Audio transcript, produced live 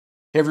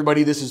Hey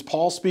everybody, this is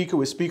Paul Speaker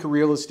with Speaker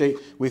Real Estate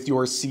with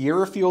your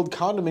Sierrafield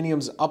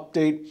condominiums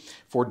update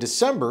for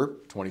December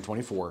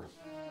 2024.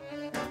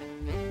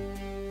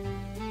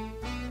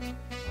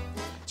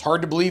 It's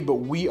hard to believe, but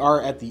we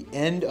are at the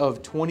end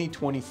of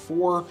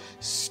 2024,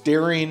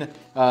 staring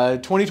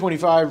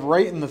 2025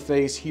 right in the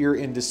face here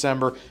in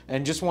December,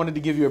 and just wanted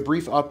to give you a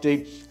brief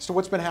update as to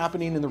what's been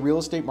happening in the real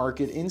estate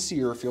market in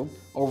Sierrafield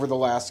over the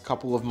last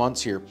couple of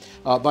months here.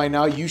 By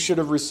now, you should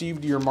have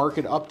received your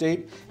market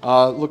update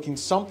looking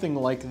something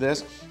like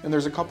this, and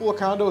there's a couple of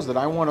condos that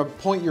I want to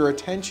point your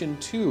attention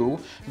to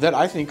that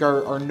I think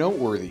are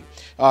noteworthy.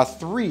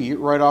 Three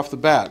right off the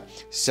bat: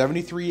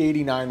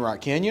 7389 Rock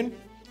Canyon,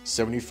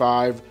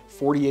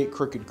 7548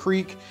 Crooked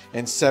Creek,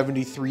 and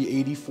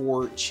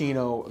 7384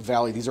 Chino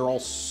Valley. These are all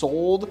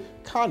sold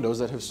condos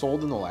that have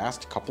sold in the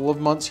last couple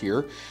of months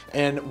here.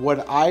 And when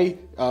I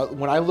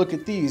look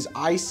at these,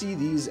 I see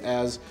these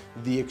as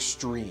the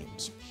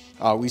extremes.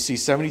 We see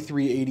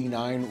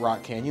 7389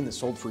 Rock Canyon that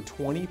sold for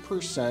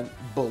 20%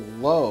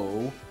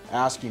 below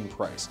asking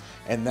price.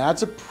 And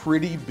that's a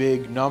pretty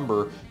big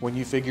number when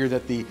you figure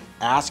that the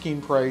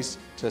asking price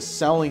to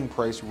selling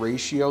price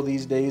ratio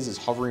these days is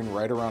hovering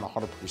right around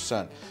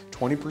 100%.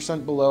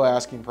 20% below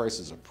asking price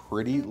is a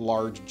pretty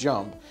large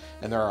jump,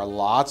 and there are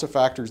lots of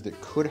factors that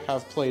could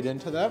have played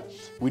into that.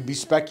 We'd be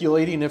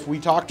speculating if we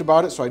talked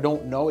about it, so I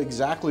don't know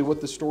exactly what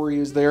the story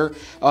is there,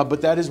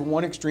 but that is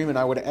one extreme, and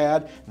I would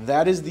add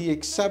that is the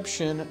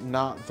exception,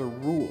 not the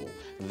rule.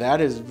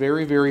 That is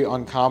very, very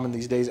uncommon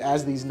these days,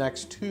 as these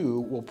next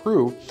two will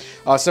prove.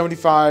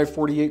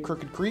 7548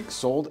 Crooked Creek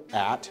sold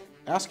at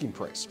asking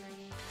price,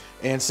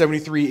 and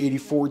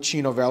 7384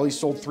 Chino Valley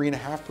sold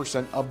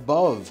 3.5%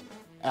 above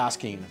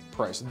asking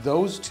price.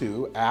 Those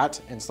two at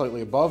and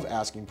slightly above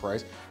asking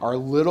price are a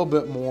little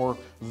bit more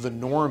the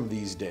norm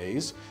these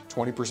days.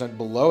 20%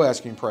 below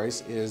asking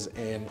price is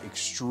an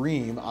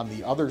extreme on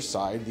the other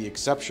side, the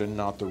exception,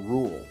 not the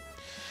rule.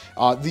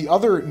 The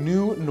other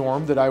new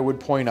norm that I would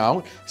point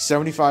out: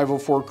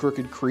 7504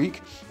 Crooked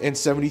Creek and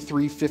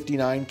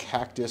 7359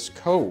 Cactus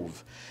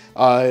Cove.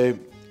 The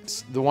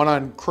one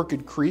on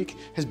Crooked Creek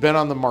has been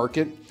on the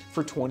market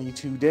for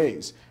 22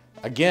 days.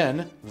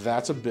 Again,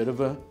 that's a bit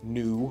of a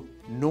new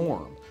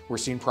norm. We're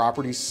seeing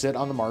properties sit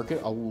on the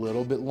market a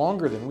little bit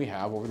longer than we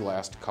have over the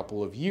last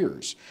couple of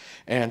years.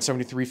 And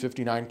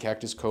 7359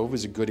 Cactus Cove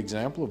is a good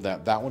example of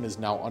that. That one is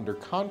now under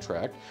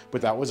contract,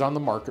 but that was on the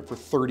market for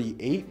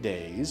 38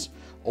 days,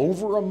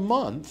 over a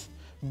month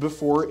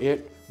before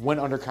it went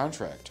under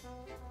contract.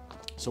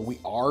 So we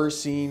are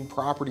seeing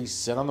properties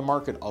sit on the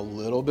market a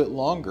little bit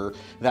longer.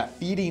 That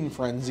feeding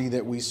frenzy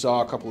that we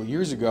saw a couple of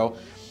years ago,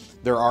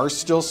 there are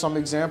still some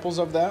examples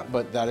of that,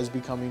 but that is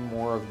becoming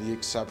more of the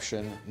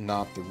exception,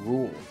 not the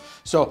rule.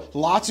 So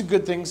lots of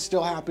good things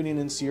still happening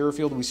in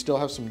Sierrafield. We still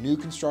have some new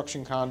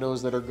construction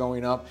condos that are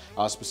going up,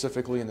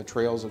 specifically in the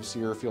trails of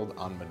Sierrafield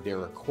on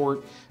Madera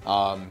Court.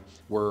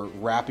 We're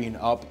wrapping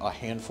up a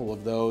handful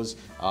of those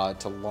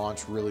to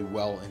launch really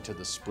well into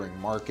the spring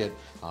market,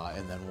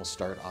 and then we'll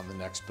start on the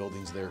next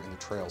buildings there in the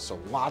trails. So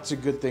lots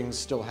of good things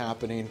still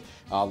happening,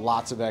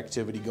 lots of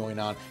activity going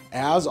on.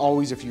 As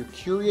always, if you're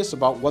curious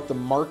about what the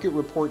market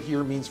report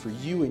here means for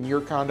you and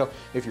your condo,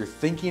 if you're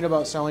thinking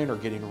about selling or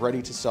getting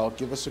ready to sell,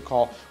 give us a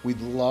call.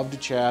 We'd love to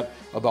chat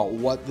about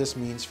what this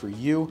means for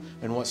you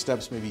and what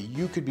steps maybe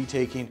you could be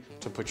taking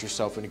to put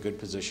yourself in a good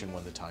position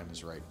when the time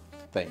is right.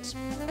 Thanks.